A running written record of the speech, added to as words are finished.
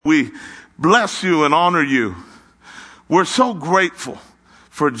We bless you and honor you. We're so grateful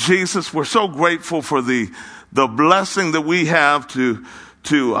for Jesus. We're so grateful for the blessing that we have to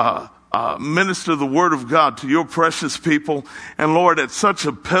minister the word of God to your precious people. And Lord, at such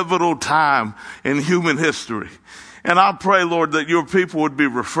a pivotal time in human history. And I pray, Lord, that your people would be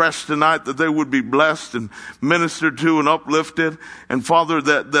refreshed tonight, that they would be blessed and ministered to and uplifted. And Father,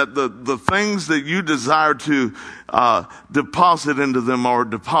 that the things that you desire to deposit into them are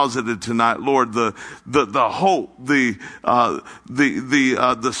deposited tonight, Lord. The hope, the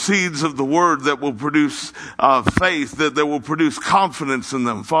seeds of the word that will produce faith, that will produce confidence in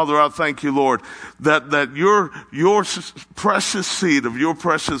them. Father, I thank you, Lord, that your precious seed of your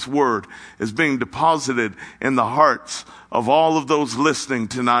precious word is being deposited in the hearts of all of those listening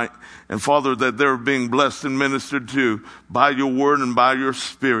tonight. And Father, that they're being blessed and ministered to by your word and by your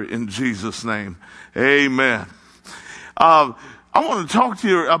spirit in Jesus' name. Amen. I want to talk to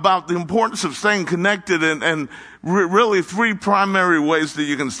you about the importance of staying connected and really three primary ways that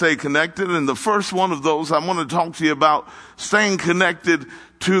you can stay connected. And the first one of those, I want to talk to you about staying connected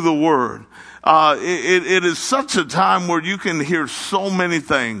to the word. It is such a time where you can hear so many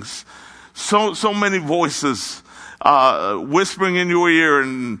things, so many voices whispering in your ear,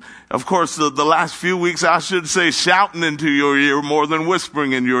 and of course the last few weeks I should say shouting into your ear more than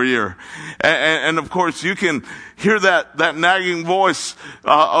whispering in your ear. And of course you can hear that nagging voice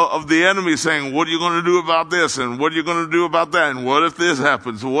of the enemy saying, what are you going to do about this? And what are you going to do about that? And what if this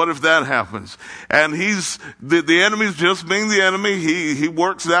happens? What if that happens? And the enemy's just being the enemy. He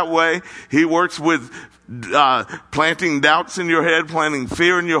works that way. He works with planting doubts in your head, planting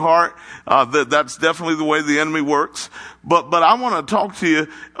fear in your heart. That's definitely the way the enemy works. But I want to talk to you,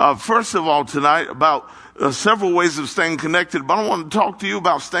 first of all tonight about several ways of staying connected. But I want to talk to you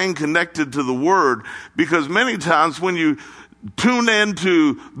about staying connected to the word, because many times when you tune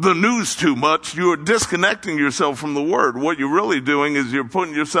into the news too much, you're disconnecting yourself from the word. What you're really doing is you're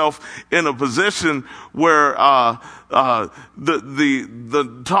putting yourself in a position where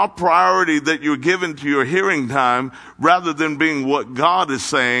the top priority that you're given to your hearing time, rather than being what God is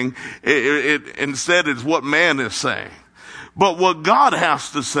saying, instead it's what man is saying. But what God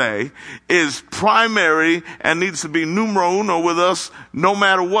has to say is primary and needs to be numero uno with us, no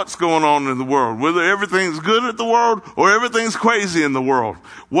matter what's going on in the world. Whether everything's good in the world or everything's crazy in the world.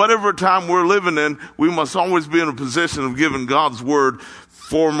 Whatever time we're living in, we must always be in a position of giving God's word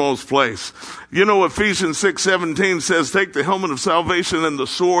foremost place. You know, Ephesians 6:17 says, take the helmet of salvation and the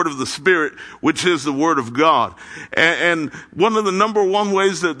sword of the Spirit, which is the word of God. And one of the number one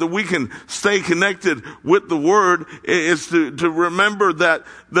ways that we can stay connected with the word is to remember that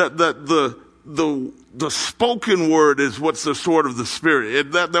the spoken word is what's the sword of the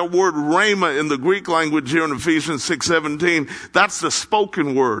Spirit. That word rhema in the Greek language here in Ephesians 6:17, that's the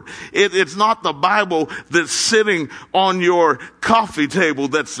spoken word. It's not the Bible that's sitting on your coffee table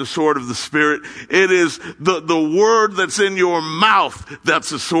that's the sword of the Spirit. It is the word that's in your mouth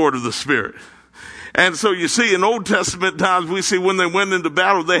that's the sword of the Spirit. And so you see, in Old Testament times, we see when they went into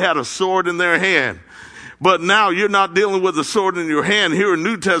battle, they had a sword in their hand. But now you're not dealing with a sword in your hand. Here in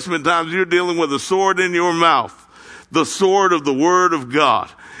New Testament times, you're dealing with a sword in your mouth. The sword of the word of God.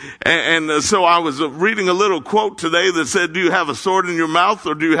 And so I was reading a little quote today that said, do you have a sword in your mouth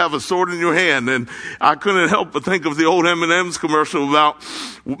or do you have a sword in your hand? And I couldn't help but think of the old M&M's commercial about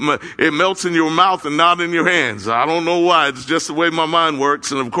it melts in your mouth and not in your hands. I don't know why. It's just the way my mind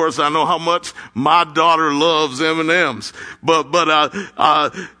works. And of course, I know how much my daughter loves M&M's. But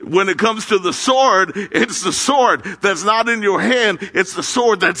when it comes to the sword, it's the sword that's not in your hand. It's the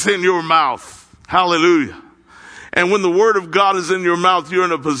sword that's in your mouth. Hallelujah. And when the word of God is in your mouth, you're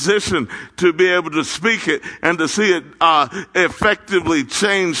in a position to be able to speak it and to see it effectively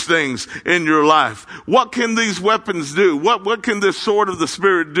change things in your life. What can these weapons do? What can this sword of the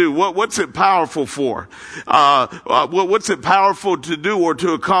Spirit do? What's it powerful for? What's it powerful to do or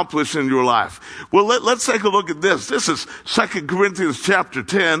to accomplish in your life? Well, let's take a look at this. This is 2 Corinthians chapter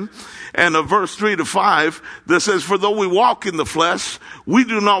 10. And verse 3-5 that says, for though we walk in the flesh, we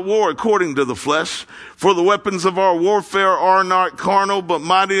do not war according to the flesh. For the weapons of our warfare are not carnal, but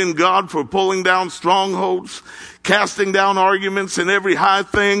mighty in God for pulling down strongholds, casting down arguments and every high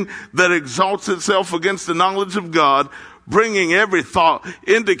thing that exalts itself against the knowledge of God, bringing every thought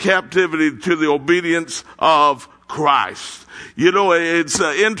into captivity to the obedience of Christ. You know, it's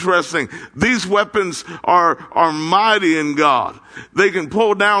interesting. These weapons are mighty in God. They can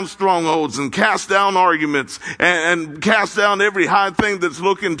pull down strongholds and cast down arguments and cast down every high thing that's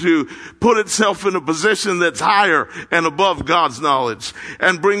looking to put itself in a position that's higher and above God's knowledge,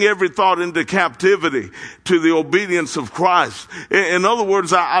 and bring every thought into captivity to the obedience of Christ. In other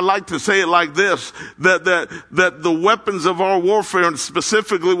words, I like to say it like this, that the weapons of our warfare, and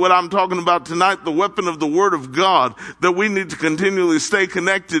specifically what I'm talking about tonight, the weapon of the Word of God, that we need to continually stay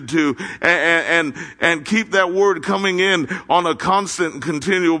connected to and keep that Word coming in on a constant and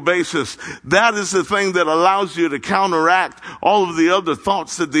continual basis. That is the thing that allows you to counteract all of the other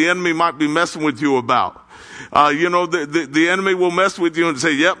thoughts that the enemy might be messing with you about. The enemy will mess with you and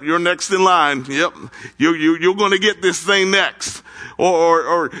say, yep, you're next in line. Yep, you're going to get this thing next.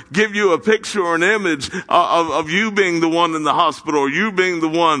 Or give you a picture or an image of you being the one in the hospital, or you being the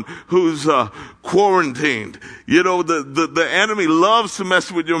one who's quarantined. You know, the enemy loves to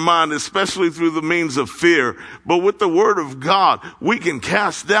mess with your mind, especially through the means of fear. But with the Word of God, we can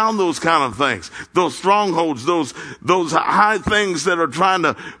cast down those kind of things, those strongholds, those high things that are trying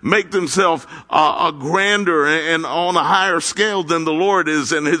to make themselves a grander and on a higher scale than the Lord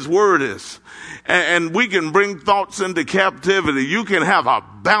is and His Word is. And we can bring thoughts into captivity. You can have a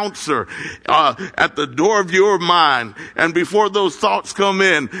bouncer at the door of your mind, and before those thoughts come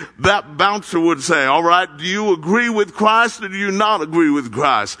in, that bouncer would say, all right, do you agree with Christ or do you not agree with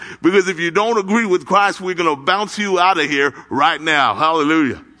Christ? Because if you don't agree with Christ, we're going to bounce you out of here right now.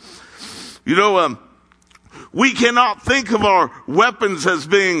 Hallelujah. You know, we cannot think of our weapons as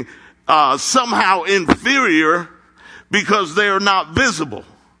being somehow inferior because they are not visible.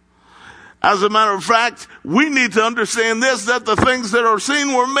 As a matter of fact, we need to understand this, that the things that are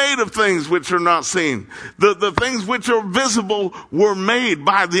seen were made of things which are not seen. The things which are visible were made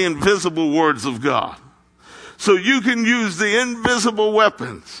by the invisible words of God. So you can use the invisible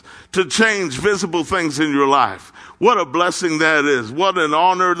weapons to change visible things in your life. What a blessing that is. What an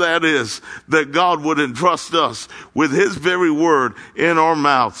honor that is, that God would entrust us with His very word in our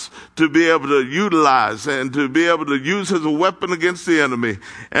mouths to be able to utilize and to be able to use as a weapon against the enemy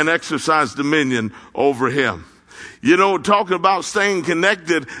and exercise dominion over him. You know, talking about staying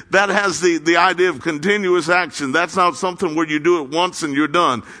connected, that has the idea of continuous action. That's not something where you do it once and you're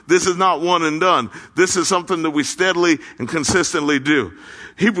done. This is not one and done. This is something that we steadily and consistently do.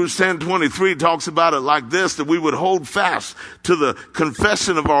 Hebrews 10:23 talks about it like this, that we would hold fast to the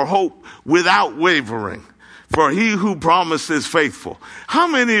confession of our hope without wavering. For He who promised is faithful. How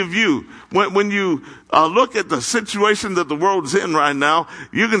many of you, when you look at the situation that the world's in right now,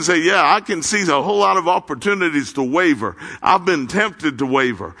 you can say, yeah, I can see a whole lot of opportunities to waver. I've been tempted to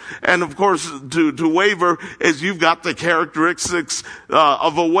waver. And of course, to waver is you've got the characteristics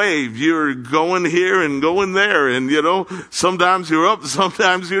of a wave. You're going here and going there. And you know, sometimes you're up,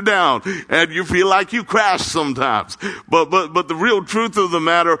 sometimes you're down. And you feel like you crash sometimes. But the real truth of the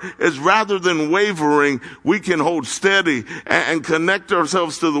matter is, rather than wavering, we can hold steady and connect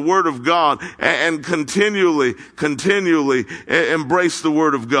ourselves to the Word of God and continually embrace the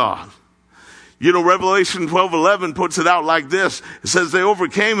Word of God. You know, Revelation 12:11 puts it out like this. It says, they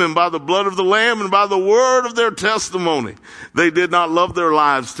overcame Him by the blood of the Lamb and by the word of their testimony. They did not love their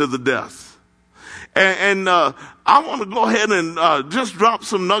lives to the death. And I want to go ahead and just drop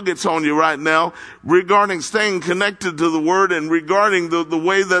some nuggets on you right now regarding staying connected to the Word and regarding the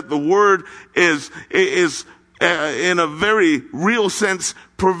way that the Word is in a very real sense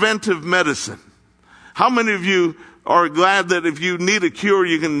preventive medicine. How many of you are glad that if you need a cure,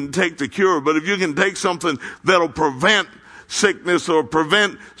 you can take the cure? But if you can take something that'll prevent sickness or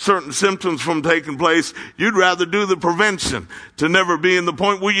prevent certain symptoms from taking place, you'd rather do the prevention to never be in the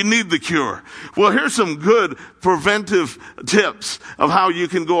point where you need the cure. Well, here's some good preventive tips of how you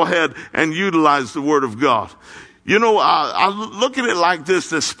can go ahead and utilize the Word of God. You know, I look at it like this,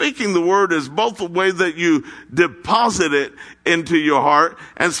 that speaking the Word is both the way that you deposit it into your heart,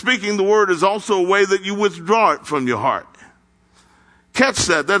 and speaking the Word is also a way that you withdraw it from your heart. Catch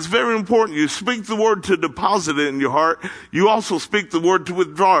that. That's very important. You speak the Word to deposit it in your heart. You also speak the Word to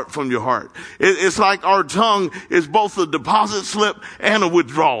withdraw it from your heart. It's like our tongue is both a deposit slip and a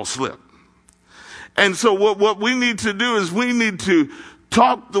withdrawal slip. And so what we need to do is we need to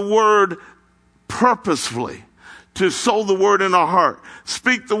talk the Word purposefully, to sow the Word in our heart,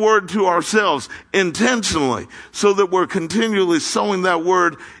 speak the Word to ourselves intentionally, so that we're continually sowing that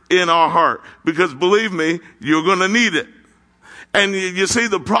Word in our heart. Because believe me, you're going to need it. And you see,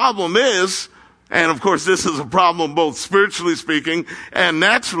 the problem is, and of course this is a problem both spiritually speaking and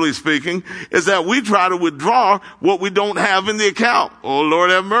naturally speaking, is that we try to withdraw what we don't have in the account. Oh, Lord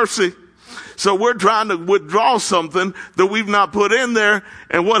have mercy. So we're trying to withdraw something that we've not put in there.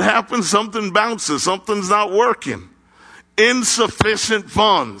 And what happens? Something bounces. Something's not working. Insufficient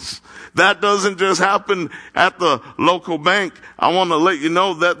funds. That doesn't just happen at the local bank. I want to let you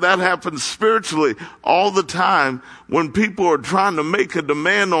know that that happens spiritually all the time when people are trying to make a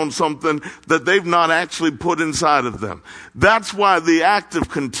demand on something that they've not actually put inside of them. That's why the act of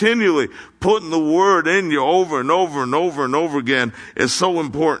continually putting the word in you over and over and over and over again is so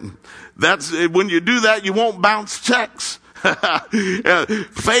important. That's when you do that, you won't bounce checks.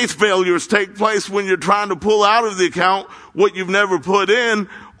 Faith failures take place when you're trying to pull out of the account what you've never put in,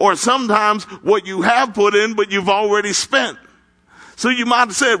 or sometimes what you have put in but you've already spent. So you might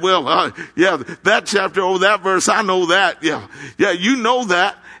have said, well, yeah, that chapter, oh, that verse, I know that. Yeah, you know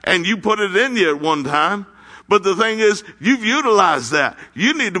that, and you put it in you at one time. But the thing is, you've utilized that.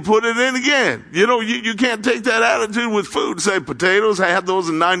 You need to put it in again. You know, you can't take that attitude with food. Say potatoes, I had those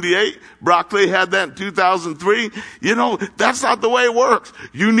in 98. Broccoli, had that in 2003. You know, that's not the way it works.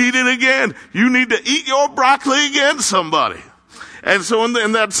 You need it again. You need to eat your broccoli again, somebody. And so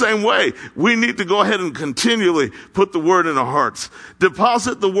in that same way, we need to go ahead and continually put the word in our hearts.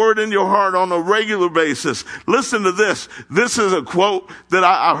 Deposit the word in your heart on a regular basis. Listen to this. This is a quote that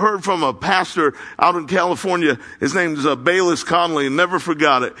I heard from a pastor out in California. His name is Bayless Conley, and never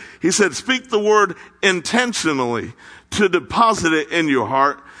forgot it. He said, speak the word intentionally to deposit it in your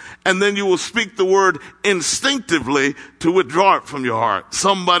heart, and then you will speak the word instinctively to withdraw it from your heart.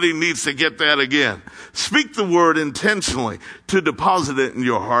 Somebody needs to get that again. Speak the word intentionally to deposit it in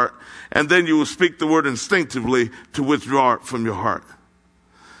your heart, and then you will speak the word instinctively to withdraw it from your heart.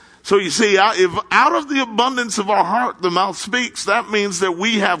 So you see, if out of the abundance of our heart the mouth speaks, that means that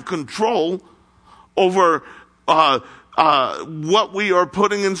we have control over what we are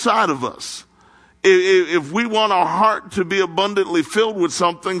putting inside of us. If we want our heart to be abundantly filled with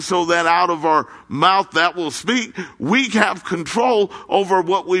something so that out of our mouth that will speak, we have control over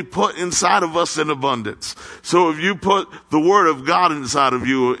what we put inside of us in abundance. So if you put the word of God inside of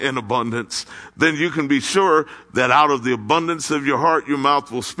you in abundance, then you can be sure that out of the abundance of your heart, your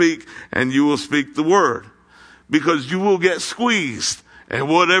mouth will speak, and you will speak the word. Because you will get squeezed. And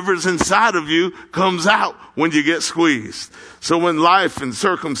whatever's inside of you comes out when you get squeezed. So when life and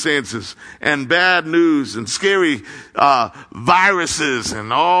circumstances and bad news and scary viruses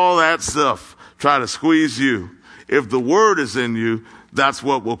and all that stuff try to squeeze you, if the word is in you, that's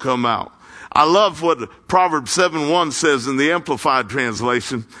what will come out. I love what Proverbs 7:1 says in the Amplified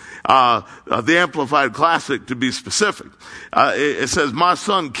translation, the Amplified Classic to be specific. It says, my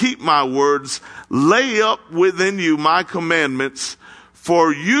son, keep my words, lay up within you my commandments,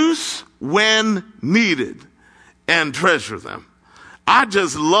 for use when needed, and treasure them. I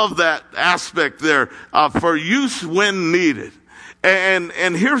just love that aspect there, for use when needed.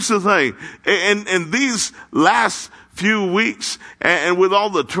 And here's the thing, in these last few weeks, and with all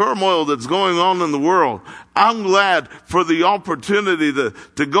the turmoil that's going on in the world, I'm glad for the opportunity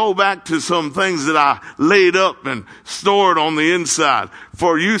to go back to some things that I laid up and stored on the inside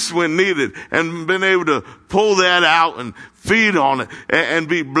for use when needed, and been able to pull that out and feed on it and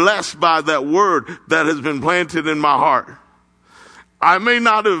be blessed by that word that has been planted in my heart. I may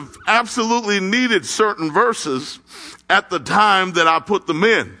not have absolutely needed certain verses at the time that I put them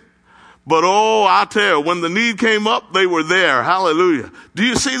in. But oh, I tell you, when the need came up, they were there. Hallelujah. Do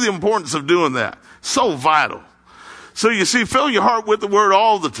you see the importance of doing that? So vital. So you see, fill your heart with the word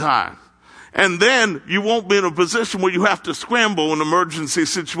all the time. And then you won't be in a position where you have to scramble in emergency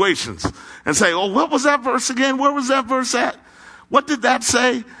situations and say, oh, what was that verse again? Where was that verse at? What did that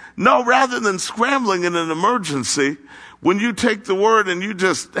say? No, rather than scrambling in an emergency, when you take the word and you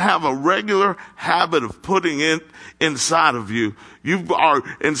just have a regular habit of putting it inside of you, you are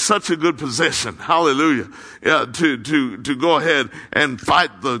in such a good position, hallelujah, to go ahead and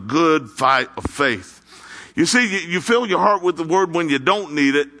fight the good fight of faith. You see, you fill your heart with the word when you don't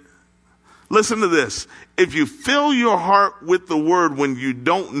need it. Listen to this. If you fill your heart with the word when you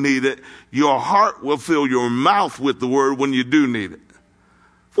don't need it, your heart will fill your mouth with the word when you do need it.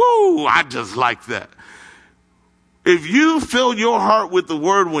 Woo, I just like that. If you fill your heart with the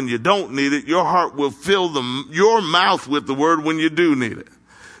word when you don't need it, your heart will fill your mouth with the word when you do need it.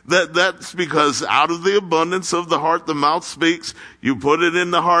 That's because out of the abundance of the heart, the mouth speaks. You put it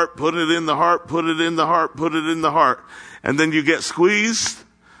in the heart, put it in the heart, put it in the heart, put it in the heart. And then you get squeezed.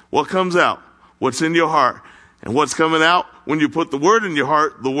 What comes out? What's in your heart? And what's coming out? When you put the word in your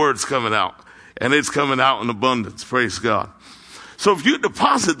heart, the word's coming out. And it's coming out in abundance. Praise God. So if you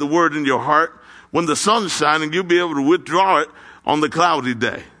deposit the word in your heart, when the sun's shining, you'll be able to withdraw it on the cloudy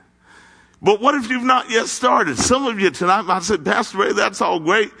day. But what if you've not yet started? Some of you tonight might say, Pastor Ray, that's all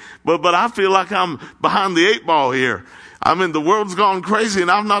great, but I feel like I'm behind the 8 ball here. I mean, the world's gone crazy and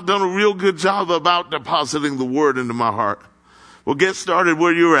I've not done a real good job about depositing the word into my heart. Well, get started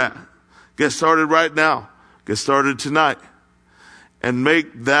where you're at. Get started right now. Get started tonight. And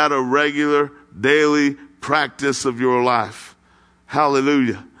make that a regular, daily practice of your life.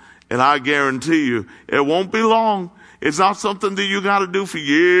 Hallelujah. And I guarantee you, it won't be long. It's not something that you got to do for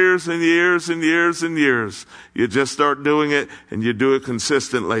years and years and years and years. You just start doing it and you do it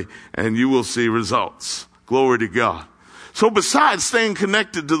consistently and you will see results. Glory to God. So besides staying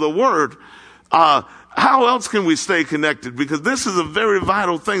connected to the Word, how else can we stay connected? Because this is a very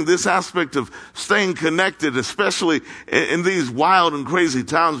vital thing, this aspect of staying connected, especially in these wild and crazy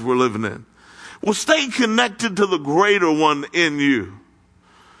times we're living in. Well, stay connected to the greater one in you.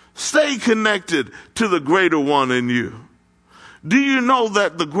 Stay connected to the greater one in you. Do you know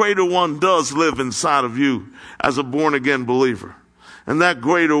that the greater one does live inside of you as a born-again believer? And that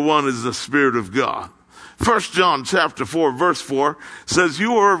greater one is the Spirit of God. 1 John chapter 4 verse 4 says,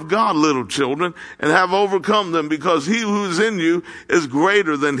 you are of God, little children, and have overcome them, because he who is in you is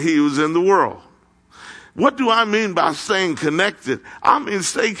greater than he who is in the world. What do I mean by staying connected? I mean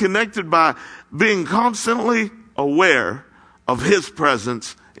stay connected by being constantly aware of his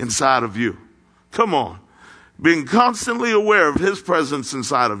presence inside of you. Come on. Being constantly aware of his presence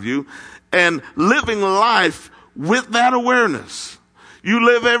inside of you and living life with that awareness. You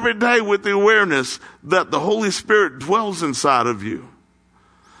live every day with the awareness that the Holy Spirit dwells inside of you.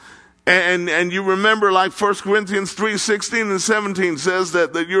 And you remember, like 1 Corinthians 3:16 and 17 says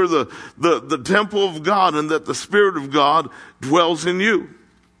that you're the temple of God and that the Spirit of God dwells in you.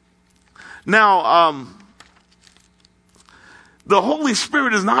 Now, the Holy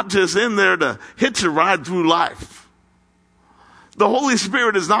Spirit is not just in there to hitch a ride through life. The Holy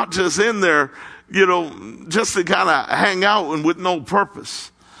Spirit is not just in there, just to kind of hang out and with no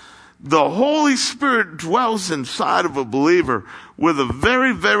purpose. The Holy Spirit dwells inside of a believer with a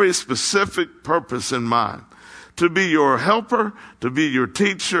very, very specific purpose in mind. To be your helper, to be your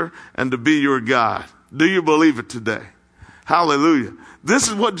teacher, and to be your guide. Do you believe it today? Hallelujah. This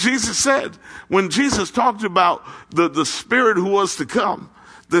is what Jesus said. When Jesus talked about the Spirit who was to come,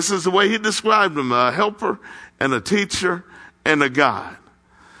 this is the way he described him, a helper and a teacher and a guide.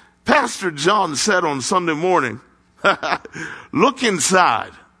 Pastor John said on Sunday morning, look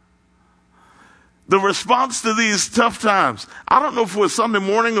inside. The response to these tough times, I don't know if it was Sunday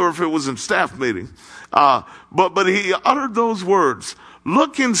morning or if it was in staff meeting, but he uttered those words,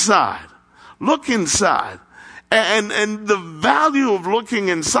 look inside, look inside. And the value of looking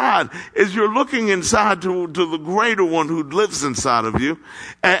inside is you're looking inside to the greater one who lives inside of you.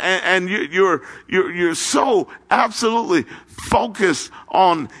 And you're so absolutely focused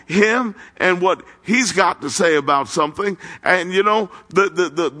on him and what he's got to say about something. And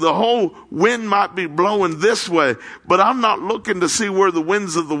the whole wind might be blowing this way, but I'm not looking to see where the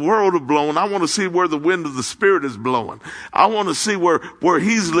winds of the world are blowing. I want to see where the wind of the Spirit is blowing. I want to see where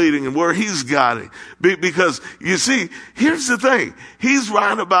he's leading and where he's guiding. Because you see, here's the thing. He's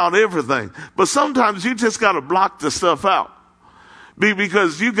right about everything, but sometimes you just got to block the stuff out.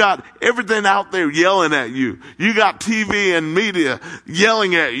 Because you got everything out there yelling at you. You got TV and media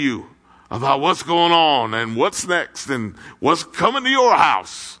yelling at you about what's going on and what's next and what's coming to your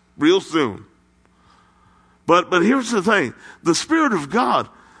house real soon. But here's the thing. The Spirit of God,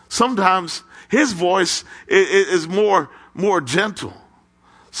 sometimes his voice is more gentle.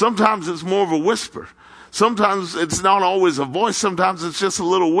 Sometimes it's more of a whisper. Sometimes it's not always a voice. Sometimes it's just a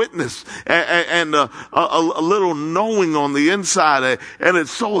little witness and a little knowing on the inside. And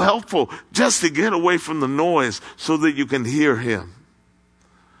it's so helpful just to get away from the noise so that you can hear him.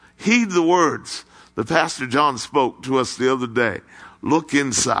 Heed the words that Pastor John spoke to us the other day. Look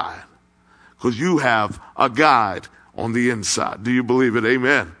inside, because you have a guide on the inside. Do you believe it?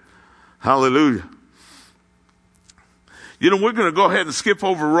 Amen. Hallelujah. We're going to go ahead and skip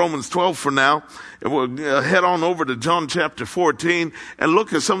over Romans 12 for now. And we'll head on over to John chapter 14 and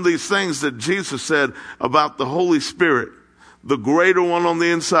look at some of these things that Jesus said about the Holy Spirit, the greater one on the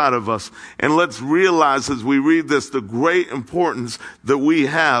inside of us. And let's realize as we read this, the great importance that we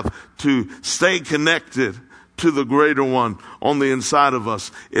have to stay connected to the greater one on the inside of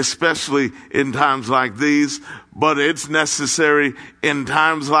us, especially in times like these. But it's necessary in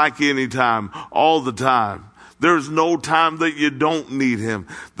times like any time, all the time. There's no time that you don't need him.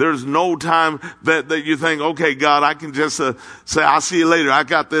 There's no time that you think, okay, God, I can just say, I'll see you later. I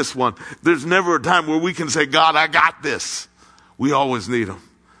got this one. There's never a time where we can say, God, I got this. We always need him.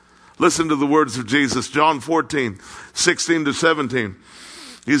 Listen to the words of Jesus, John 14, 16 to 17.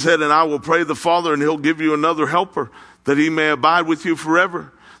 He said, and I will pray the Father, and he'll give you another helper, that he may abide with you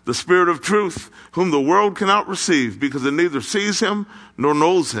forever. The Spirit of truth, whom the world cannot receive, because it neither sees him nor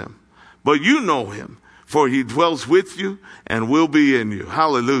knows him. But you know him, for he dwells with you and will be in you.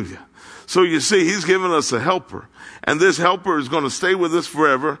 Hallelujah. So you see, he's given us a helper. And this helper is going to stay with us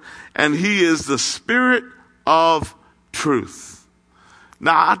forever. And he is the Spirit of truth.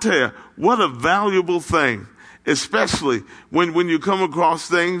 Now, I tell you, what a valuable thing. Especially when you come across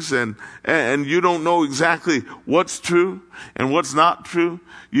things and you don't know exactly what's true and what's not true.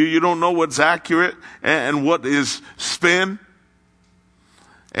 You don't know what's accurate and what is spin.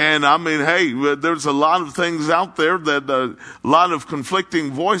 And I mean, hey, there's a lot of things out there that a lot of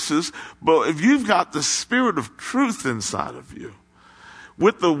conflicting voices. But if you've got the Spirit of truth inside of you,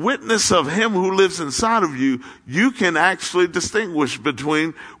 with the witness of him who lives inside of you, you can actually distinguish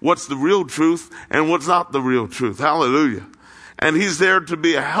between what's the real truth and what's not the real truth. Hallelujah. And he's there to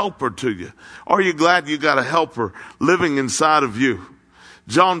be a helper to you. Are you glad you got a helper living inside of you?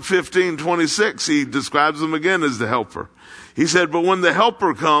 John 15:26, he describes him again as the helper. He said, but when the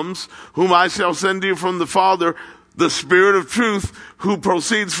helper comes, whom I shall send to you from the Father, the Spirit of truth, who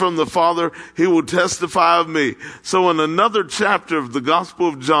proceeds from the Father, he will testify of me. So in another chapter of the Gospel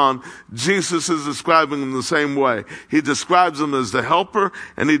of John, Jesus is describing him the same way. He describes him as the helper,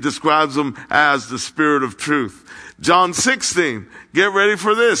 and he describes him as the Spirit of truth. John 16, get ready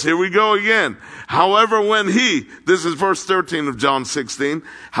for this. Here we go again. However, when he, this is verse 13 of John 16,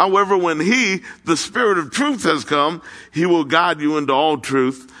 however, when he, the Spirit of truth has come, he will guide you into all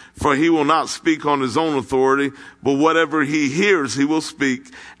truth. For he will not speak on his own authority, but whatever he hears, he will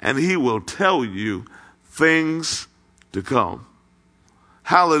speak, and he will tell you things to come.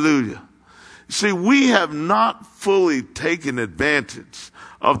 Hallelujah. See, we have not fully taken advantage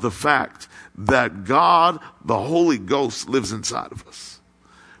of the fact that God, the Holy Ghost, lives inside of us.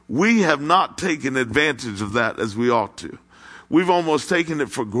 We have not taken advantage of that as we ought to. We've almost taken it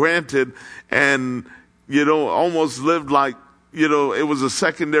for granted and, almost lived like, it was a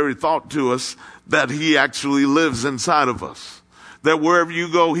secondary thought to us that he actually lives inside of us. That wherever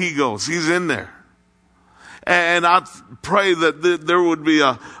you go, he goes. He's in there. And I pray that there would be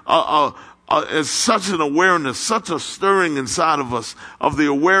such an awareness, such a stirring inside of us of the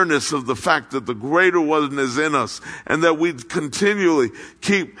awareness of the fact that the greater one is in us, and that we continually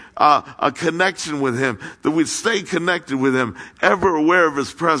keep a connection with him, that we stay connected with him, ever aware of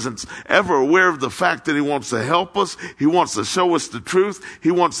his presence, ever aware of the fact that he wants to help us, he wants to show us the truth,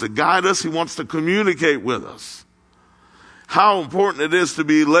 he wants to guide us, he wants to communicate with us. How important it is to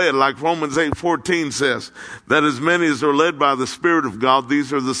be led, like Romans 8:14 says, that as many as are led by the Spirit of God,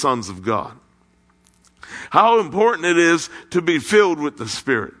 these are the sons of God. How important it is to be filled with the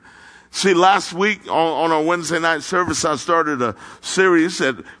Spirit. See, last week on our Wednesday night service, I started a series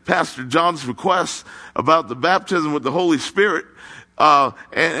at Pastor John's request about the baptism with the Holy Spirit.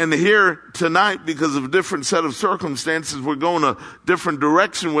 And here tonight, because of a different set of circumstances, we're going a different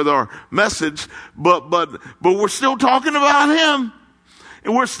direction with our message. But we're still talking about him.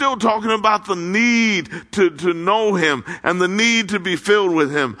 And we're still talking about the need to know him and the need to be filled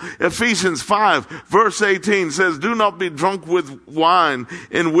with him. Ephesians 5 verse 18 says, do not be drunk with wine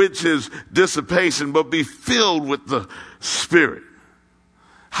in which is dissipation, but be filled with the Spirit.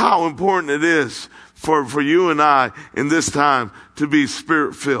 How important it is for you and I in this time to be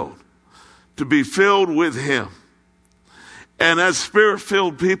Spirit-filled, to be filled with him. And as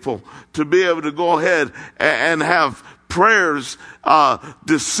Spirit-filled people, to be able to go ahead and have prayers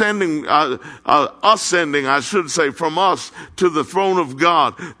ascending, I should say, from us to the throne of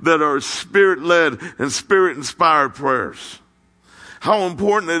God that are Spirit-led and Spirit-inspired prayers. How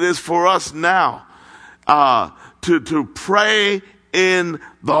important it is for us now to pray in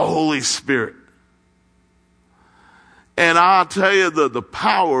the Holy Spirit. And I'll tell you the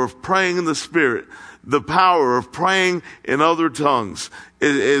power of praying in the Spirit, the power of praying in other tongues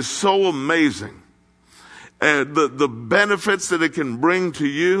is so amazing. And the benefits that it can bring to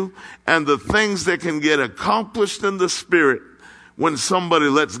you and the things that can get accomplished in the Spirit when somebody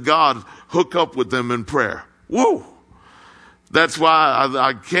lets God hook up with them in prayer. Woo! That's why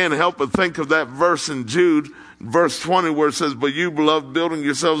I can't help but think of that verse in Jude, verse 20, where it says, but you, beloved, building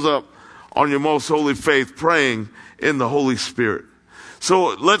yourselves up on your most holy faith, praying in the Holy Spirit.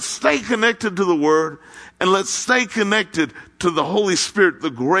 So let's stay connected to the Word, and let's stay connected to the Holy Spirit, the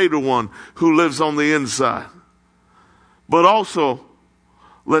greater one who lives on the inside. But also,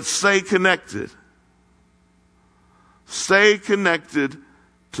 let's stay connected. Stay connected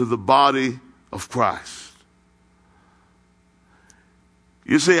to the body of Christ.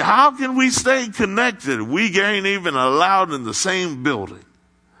 You see, how can we stay connected? We ain't even allowed in the same building.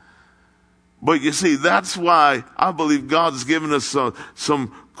 But you see, that's why I believe God's given us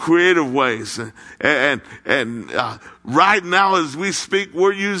some creative ways. And right now as we speak,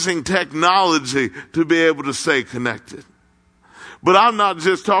 we're using technology to be able to stay connected. But I'm not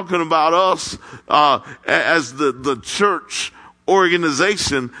just talking about us as the church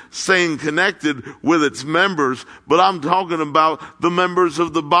organization staying connected with its members, but I'm talking about the members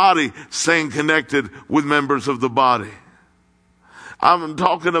of the body staying connected with members of the body. I'm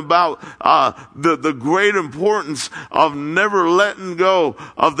talking about the great importance of never letting go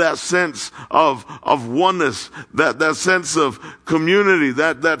of that sense of oneness, that sense of community,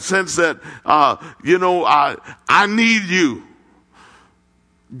 that sense that I need you.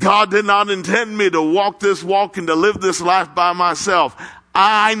 God did not intend me to walk this walk and to live this life by myself.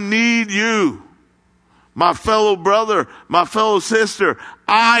 I need you. My fellow brother, my fellow sister,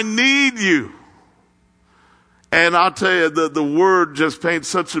 I need you. And I'll tell you, the word just paints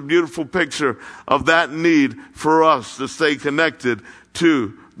such a beautiful picture of that need for us to stay connected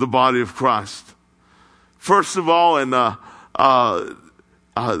to the body of Christ. First of all, and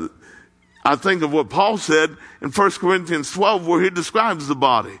I think of what Paul said in 1 Corinthians 12, where he describes the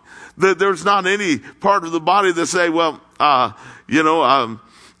body. That there's not any part of the body that say, I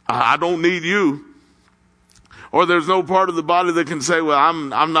don't need you. Or there's no part of the body that can say, well,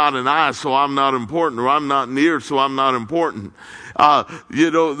 I'm not an eye, so I'm not important, or I'm not an ear, so I'm not important.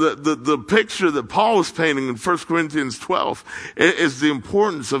 The picture that Paul is painting in 1 Corinthians 12 is the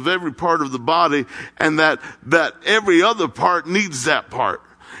importance of every part of the body, and that every other part needs that part.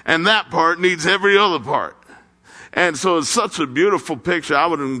 And that part needs every other part. And so it's such a beautiful picture. I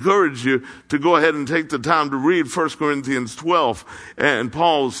would encourage you to go ahead and take the time to read 1 Corinthians 12 and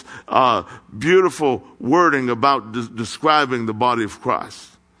Paul's beautiful wording about describing the body of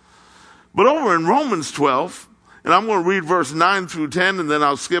Christ. But over in Romans 12, and I'm going to read verse 9 through 10, and then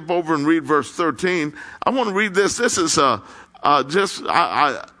I'll skip over and read verse 13. I want to read this. This is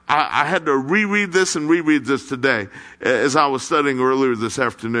I had to reread this and reread this today as I was studying earlier this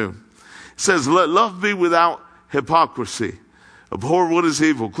afternoon. It says, let love be without hypocrisy. Abhor what is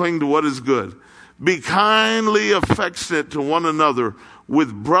evil. Cling to what is good. Be kindly affectionate to one another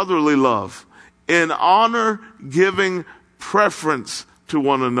with brotherly love. In honor, giving preference to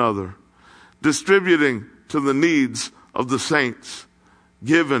one another. Distributing to the needs of the saints.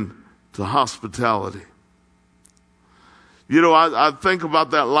 Given to hospitality. I think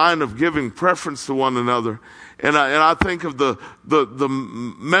about that line of giving preference to one another, and I think of the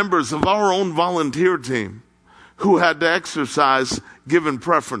members of our own volunteer team who had to exercise giving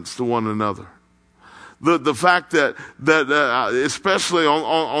preference to one another. The fact that especially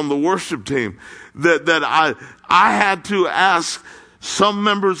on the worship team, that I had to ask some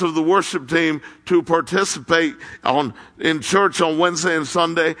members of the worship team to participate in church on Wednesday and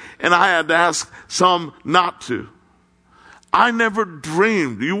Sunday, and I had to ask some not to. I never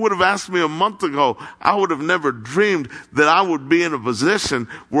dreamed, you would have asked me a month ago, I would have never dreamed that I would be in a position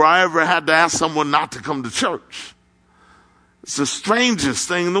where I ever had to ask someone not to come to church. It's the strangest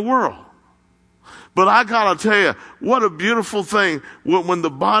thing in the world. But I gotta tell you, what a beautiful thing when the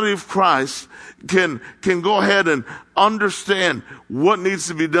body of Christ can go ahead and understand what needs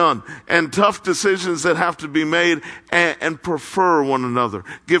to be done and tough decisions that have to be made and prefer one another,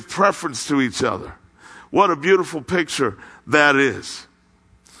 give preference to each other. What a beautiful picture that is.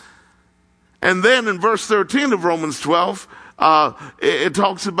 And then in verse 13 of Romans 12, it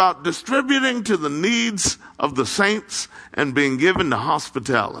talks about distributing to the needs of the saints and being given to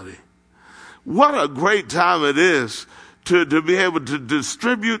hospitality. What a great time it is to be able to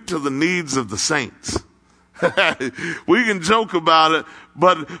distribute to the needs of the saints. We can joke about it,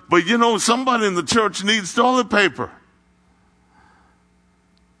 but somebody in the church needs toilet paper.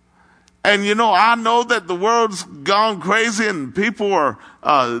 And I know that the world's gone crazy and people are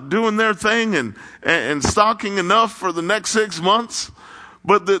doing their thing and stocking enough for the next 6 months.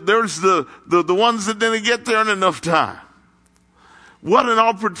 But there's the ones that didn't get there in enough time. What an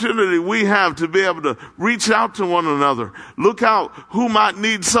opportunity we have to be able to reach out to one another. Look out who might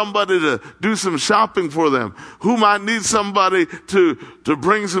need somebody to do some shopping for them. Who might need somebody to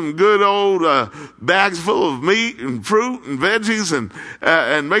bring some good old bags full of meat and fruit and veggies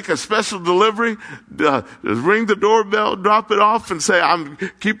and make a special delivery. Just ring the doorbell, drop it off, and say, I'm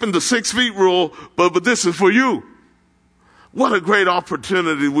keeping the 6 feet rule, but this is for you. What a great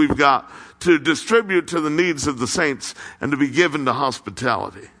opportunity we've got to distribute to the needs of the saints and to be given to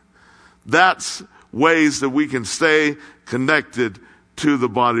hospitality. That's ways that we can stay connected to the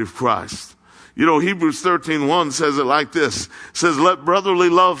body of Christ. Hebrews 13:1 says it like this. It says, let brotherly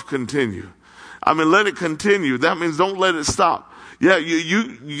love continue. Let it continue. That means don't let it stop. Yeah,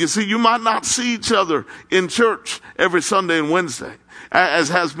 you see, you might not see each other in church every Sunday and Wednesday, as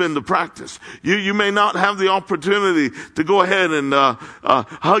has been the practice. You may not have the opportunity to go ahead and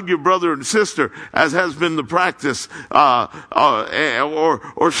hug your brother and sister, as has been the practice, or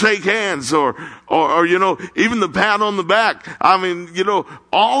shake hands, or even the pat on the back. I mean,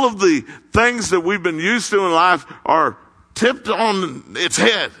 all of the things that we've been used to in life are tipped on its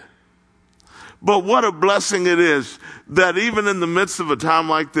head. But what a blessing it is that even in the midst of a time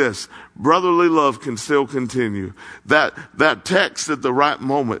like this, brotherly love can still continue. That text at the right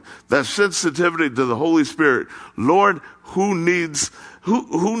moment, that sensitivity to the Holy Spirit. Lord, who needs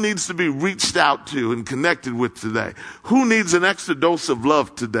to be reached out to and connected with today? Who needs an extra dose of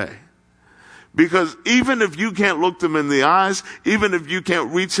love today? Because even if you can't look them in the eyes, even if you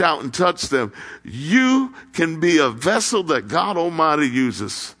can't reach out and touch them, you can be a vessel that God Almighty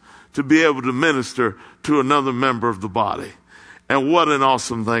uses to be able to minister to another member of the body. And what an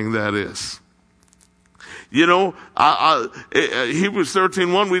awesome thing that is. Hebrews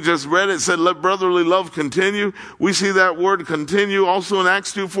 13:1, we just read it, said, let brotherly love continue. We see that word continue also in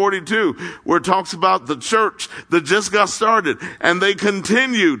Acts 2:42, where it talks about the church that just got started. And they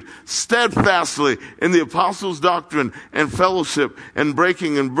continued steadfastly in the apostles' doctrine and fellowship and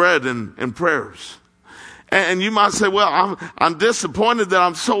breaking of bread and prayers. And you might say, well, I'm disappointed that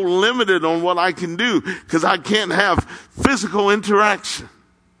I'm so limited on what I can do because I can't have physical interaction.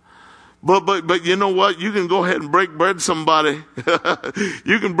 But you know what? You can go ahead and break bread with somebody.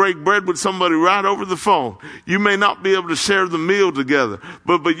 You can break bread with somebody right over the phone. You may not be able to share the meal together,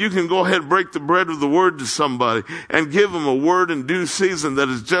 but you can go ahead and break the bread of the word to somebody and give them a word in due season that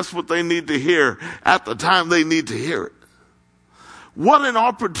is just what they need to hear at the time they need to hear it. What an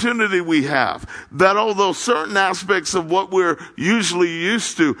opportunity we have that although certain aspects of what we're usually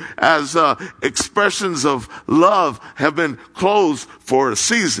used to as expressions of love have been closed for a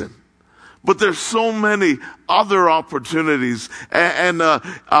season, but there's so many other opportunities and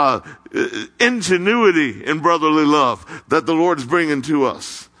ingenuity in brotherly love that the Lord's bringing to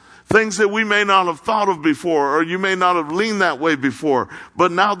us. Things that we may not have thought of before, or you may not have leaned that way before.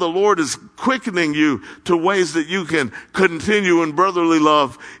 But now the Lord is quickening you to ways that you can continue in brotherly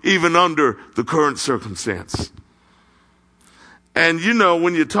love even under the current circumstance. And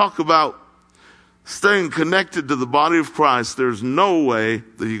when you talk about staying connected to the body of Christ, there's no way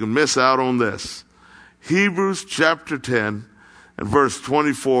that you can miss out on this. Hebrews chapter 10 and verse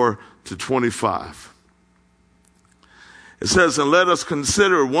 24 to 25. It says, and let us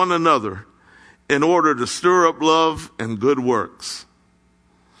consider one another in order to stir up love and good works,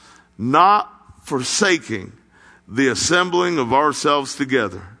 not forsaking the assembling of ourselves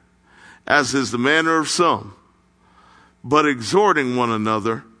together, as is the manner of some, but exhorting one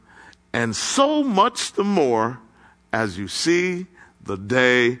another, and so much the more as you see the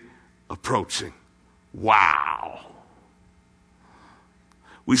day approaching. Wow.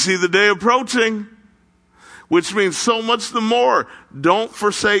 We see the day approaching, which means so much the more. Don't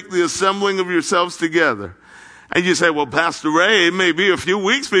forsake the assembling of yourselves together. And you say, well, Pastor Ray, it may be a few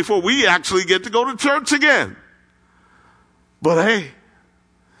weeks before we actually get to go to church again. But hey,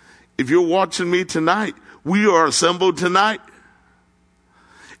 if you're watching me tonight, we are assembled tonight.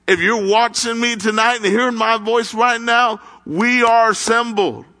 If you're watching me tonight and hearing my voice right now, we are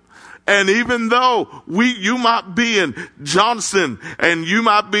assembled. And even though you might be in Johnston, and you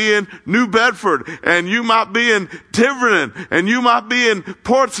might be in New Bedford, and you might be in Tiverton, and you might be in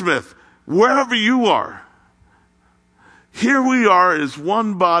Portsmouth, wherever you are, here we are as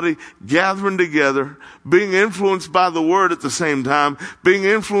one body gathering together, being influenced by the Word at the same time, being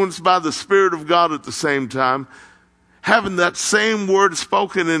influenced by the Spirit of God at the same time, having that same Word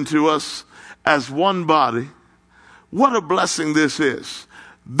spoken into us as one body. What a blessing this is.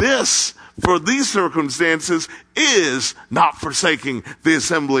 This, for these circumstances, is not forsaking the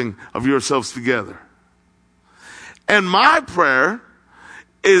assembling of yourselves together. And my prayer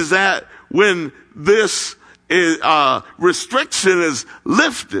is that when this restriction is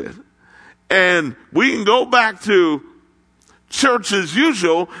lifted and we can go back to church as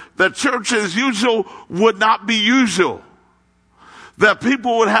usual, that church as usual would not be usual. That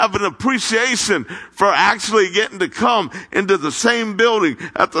people would have an appreciation for actually getting to come into the same building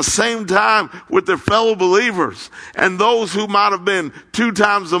at the same time with their fellow believers. And those who might have been 2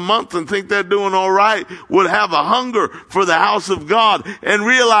 times a month and think they're doing all right would have a hunger for the house of God and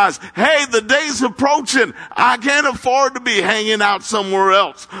realize, hey, the day's approaching. I can't afford to be hanging out somewhere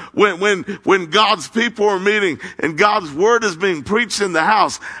else. When God's people are meeting and God's word is being preached in the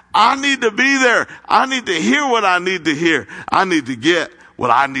house, I need to be there. I need to hear what I need to hear. I need to get what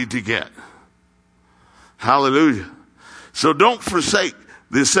I need to get. Hallelujah. So don't forsake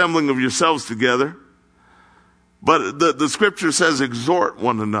the assembling of yourselves together. But the scripture says exhort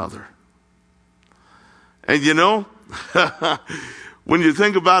one another. And you know, when you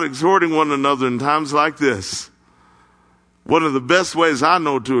think about exhorting one another in times like this, one of the best ways I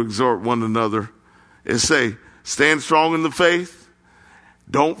know to exhort one another is say, stand strong in the faith.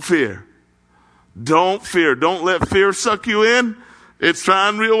 Don't fear. Don't fear. Don't let fear suck you in. It's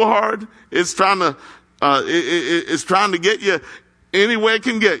trying real hard. It's trying to get you any way it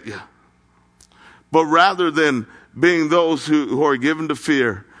can get you. But rather than being those who are given to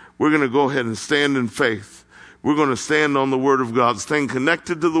fear, we're going to go ahead and stand in faith. We're going to stand on the Word of God, staying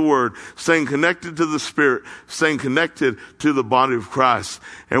connected to the Word, staying connected to the Spirit, staying connected to the body of Christ.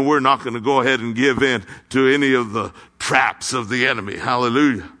 And we're not going to go ahead and give in to any of the traps of the enemy.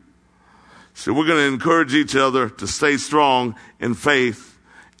 Hallelujah. So we're going to encourage each other to stay strong in faith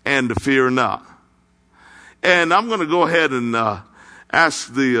and to fear not. And I'm going to go ahead and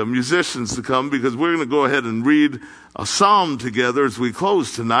ask the musicians to come, because we're going to go ahead and read a psalm together as we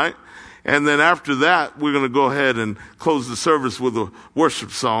close tonight. And then after that, we're going to go ahead and close the service with a worship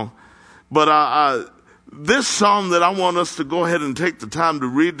song. But this psalm that I want us to go ahead and take the time to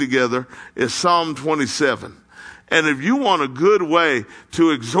read together is Psalm 27. And if you want a good way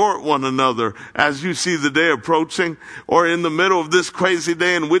to exhort one another as you see the day approaching, or in the middle of this crazy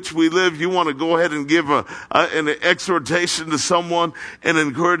day in which we live, you want to go ahead and give an exhortation to someone, an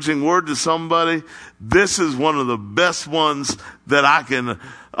encouraging word to somebody, this is one of the best ones that I can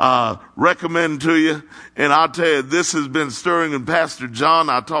recommend to you. And I'll tell you, this has been stirring in Pastor John.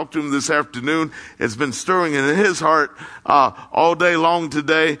 I talked to him this afternoon. It's been stirring in his heart all day long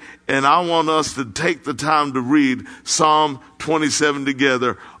today. And I want us to take the time to read Psalm 27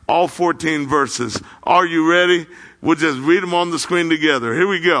 together, all 14 verses. Are you ready? We'll just read them on the screen together. Here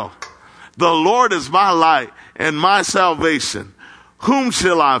we go. The Lord is my light and my salvation. Whom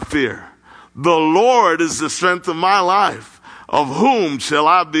shall I fear? The Lord is the strength of my life. Of whom shall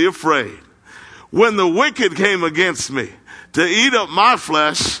I be afraid? When the wicked came against me to eat up my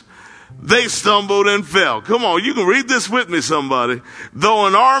flesh, they stumbled and fell. Come on, you can read this with me, somebody. Though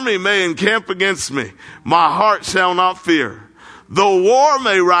an army may encamp against me, my heart shall not fear. Though war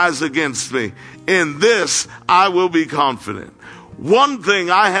may rise against me, in this I will be confident. One thing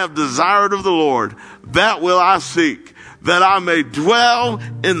I have desired of the Lord, that will I seek, that I may dwell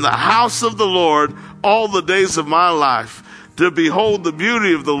in the house of the Lord all the days of my life, to behold the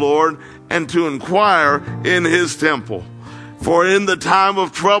beauty of the Lord and to inquire in his temple. For in the time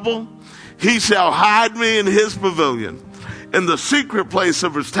of trouble, he shall hide me in his pavilion. In the secret place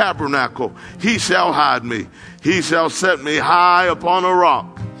of his tabernacle, he shall hide me. He shall set me high upon a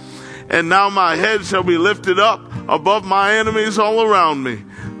rock. And now my head shall be lifted up above my enemies all around me.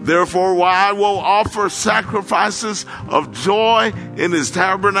 Therefore, while I will offer sacrifices of joy in his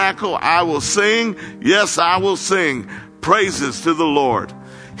tabernacle, I will sing. Yes, I will sing praises to the Lord.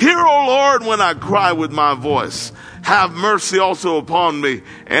 Hear, O Lord, when I cry with my voice. Have mercy also upon me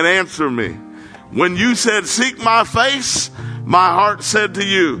and answer me. When you said, seek my face, my heart said to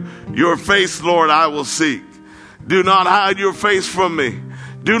you, your face, Lord, I will seek. Do not hide your face from me.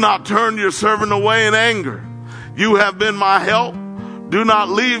 Do not turn your servant away in anger. You have been my help. Do not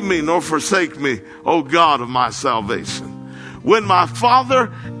leave me nor forsake me, O God of my salvation. When my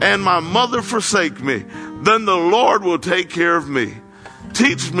father and my mother forsake me, then the Lord will take care of me.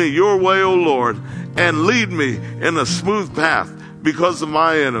 Teach me your way, O Lord, and lead me in a smooth path because of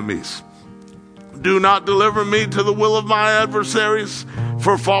my enemies. Do not deliver me to the will of my adversaries,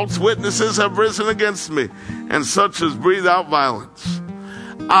 for false witnesses have risen against me, and such as breathe out violence.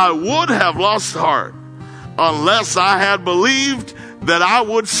 I would have lost heart unless I had believed that I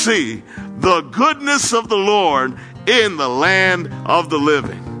would see the goodness of the Lord in the land of the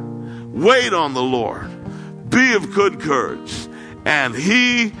living. Wait on the Lord. Be of good courage, and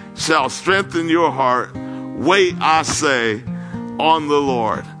he shall strengthen your heart. Wait, I say, on the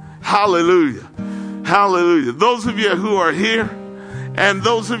Lord. Hallelujah. Hallelujah. Those of you who are here and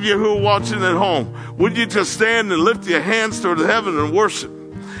those of you who are watching at home, would you just stand and lift your hands toward heaven and worship?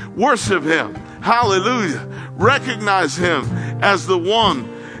 Worship him. Hallelujah. Recognize him as the one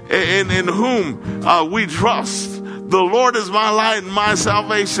in whom we trust. The Lord is my light and my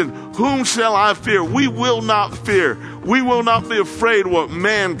salvation. Whom shall I fear? We will not fear. We will not be afraid what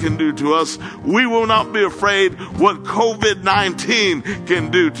man can do to us. We will not be afraid what COVID-19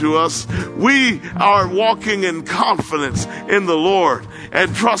 can do to us. We are walking in confidence in the Lord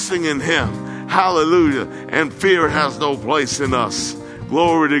and trusting in him. Hallelujah. And fear has no place in us.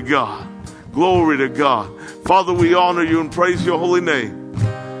 Glory to God. Glory to God. Father, we honor you and praise your holy name.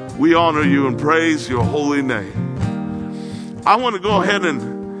 We honor you and praise your holy name. I want to go ahead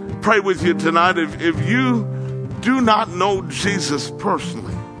and pray with you tonight. If you do not know Jesus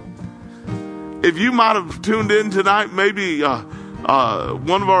personally, if you might have tuned in tonight, maybe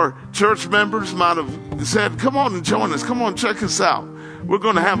one of our church members might have said, come on and join us. Come on, check us out. We're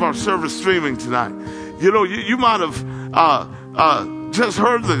going to have our service streaming tonight. You know, you might have just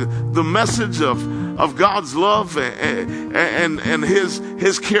heard the message of God's love and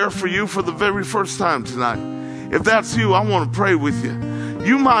his care for you for the very first time tonight. If that's you, I want to pray with you.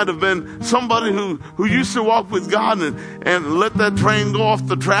 You might have been somebody who used to walk with God and let that train go off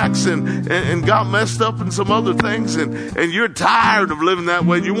the tracks and got messed up in some other things, and you're tired of living that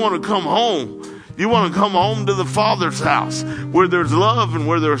way. You want to come home. You want to come home to the Father's house where there's love and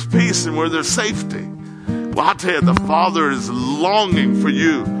where there's peace and where there's safety. Well, I tell you, the Father is longing for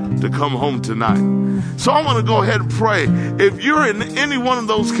you to come home tonight. So I want to go ahead and pray. If you're in any one of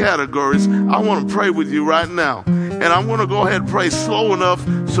those categories, I want to pray with you right now. And I'm going to go ahead and pray slow enough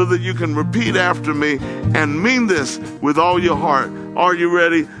so that you can repeat after me and mean this with all your heart. Are you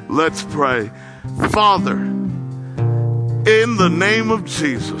ready? Let's pray. Father, in the name of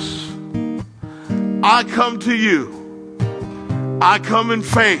Jesus, I come to you. I come in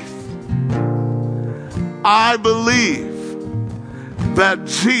faith. I believe that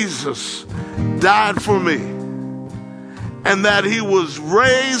Jesus died for me and that he was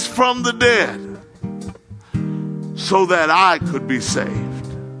raised from the dead so that I could be saved.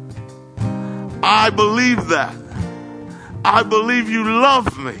 I believe that. I believe you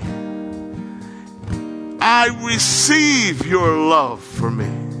love me. I receive your love for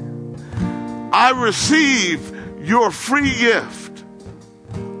me. I receive your free gift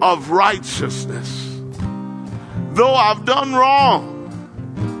of righteousness. Though I've done wrong,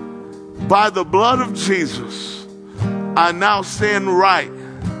 by the blood of Jesus, I now stand right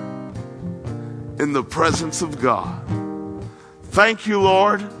in the presence of God. Thank you,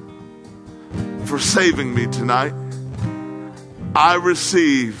 Lord, for saving me tonight. I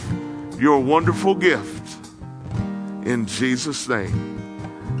receive your wonderful gift in Jesus'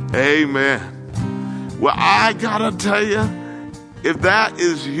 name. Amen. Well, I gotta tell you, if that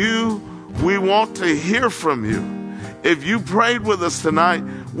is you, we want to hear from you. If you prayed with us tonight,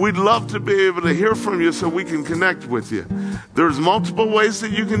 we'd love to be able to hear from you so we can connect with you. There's multiple ways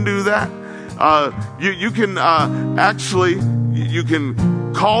that you can do that. You can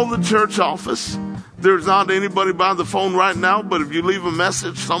call the church office. There's not anybody by the phone right now, but if you leave a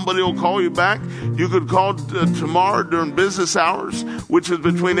message, somebody will call you back. You could call tomorrow during business hours, which is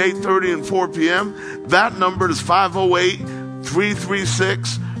between 8:30 and 4 p.m. That number is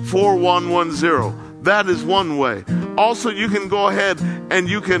 508-336-4110. That is one way. Also, you can go ahead and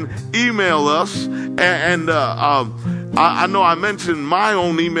you can email us. I know I mentioned my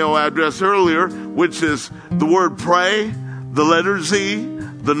own email address earlier, which is the word pray, the letter Z,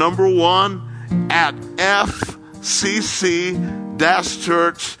 the number 1, at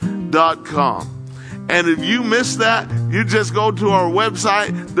fcc-church.com. And if you missed that, you just go to our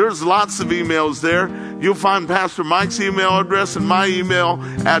website. There's lots of emails there. You'll find Pastor Mike's email address and my email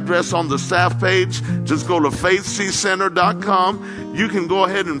address on the staff page. Just go to faithccenter.com. You can go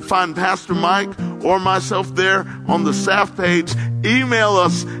ahead and find Pastor Mike or myself there on the staff page. Email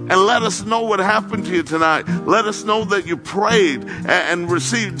us and let us know what happened to you tonight. Let us know that you prayed and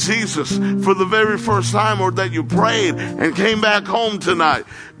received Jesus for the very first time, or that you prayed and came back home tonight,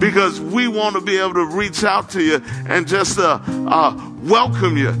 because we want to be able to reach out to you and just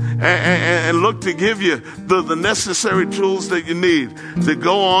welcome you and look to give you the necessary tools that you need to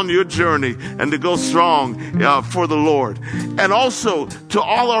go on your journey and to go strong for the Lord. And also to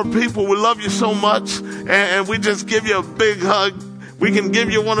all our people, we love you so much, and we just give you a big hug. We can give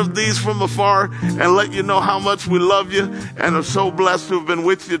you one of these from afar and let you know how much we love you and are so blessed to have been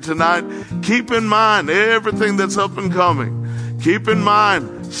with you tonight. Keep in mind everything that's up and coming. Keep in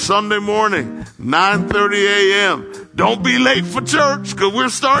mind Sunday morning, 9:30 a.m. Don't be late for church, because we're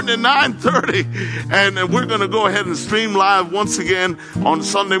starting at 9:30. And we're going to go ahead and stream live once again on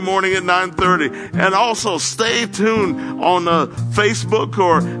Sunday morning at 9:30. And also stay tuned on Facebook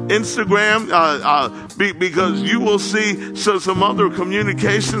or Instagram, because you will see some other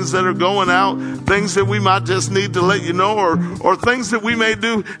communications that are going out, things that we might just need to let you know, or things that we may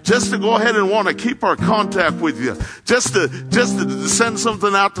do just to go ahead and want to keep our contact with you. Just to send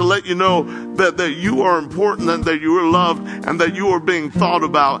something out to let you know that you are important and that you are loved and that you are being thought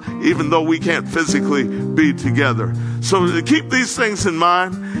about, even though we can't physically be together. So keep these things in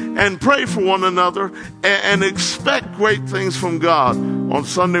mind and pray for one another and expect great things from God on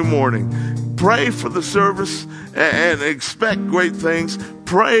Sunday morning. Pray for the service and expect great things.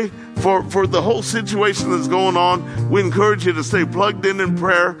 Pray for the whole situation that's going on. We encourage you to stay plugged in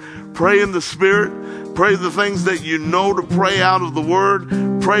prayer. Pray in the Spirit. Pray the things that you know to pray out of the Word.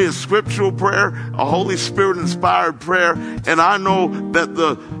 Pray a scriptural prayer, a Holy Spirit-inspired prayer. And I know that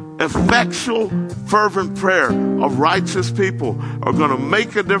the effectual, fervent prayer of righteous people are going to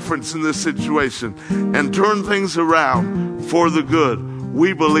make a difference in this situation and turn things around for the good.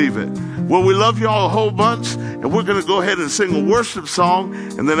 We believe it. Well, we love you all a whole bunch, and we're going to go ahead and sing a worship song.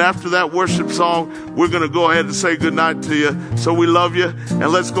 And then after that worship song, we're going to go ahead and say goodnight to you. So we love you, and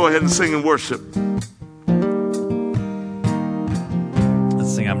let's go ahead and sing and worship.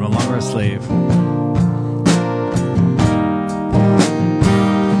 Let's sing I'm No Longer a Slave.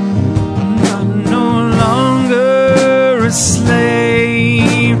 I'm no longer a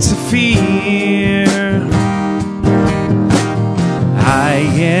slave to fear. I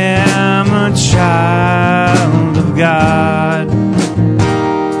am a child of God.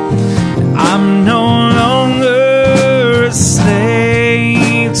 I'm no longer a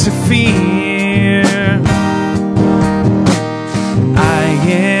slave to fear. I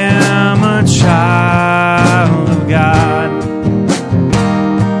am a child of God.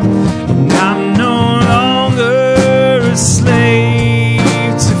 And I'm no longer a slave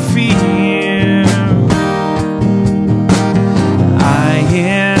to fear. I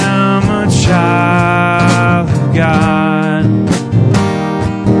am a child of God.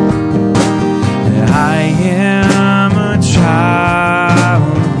 I am a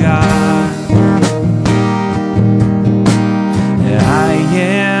child of God. I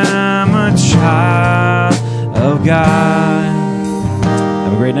am a child of God.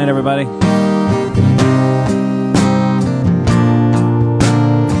 Have a great night, everybody.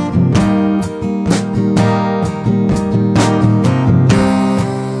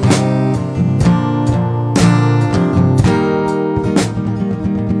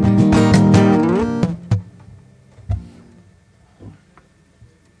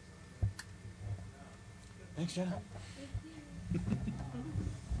 Thanks, Jenna.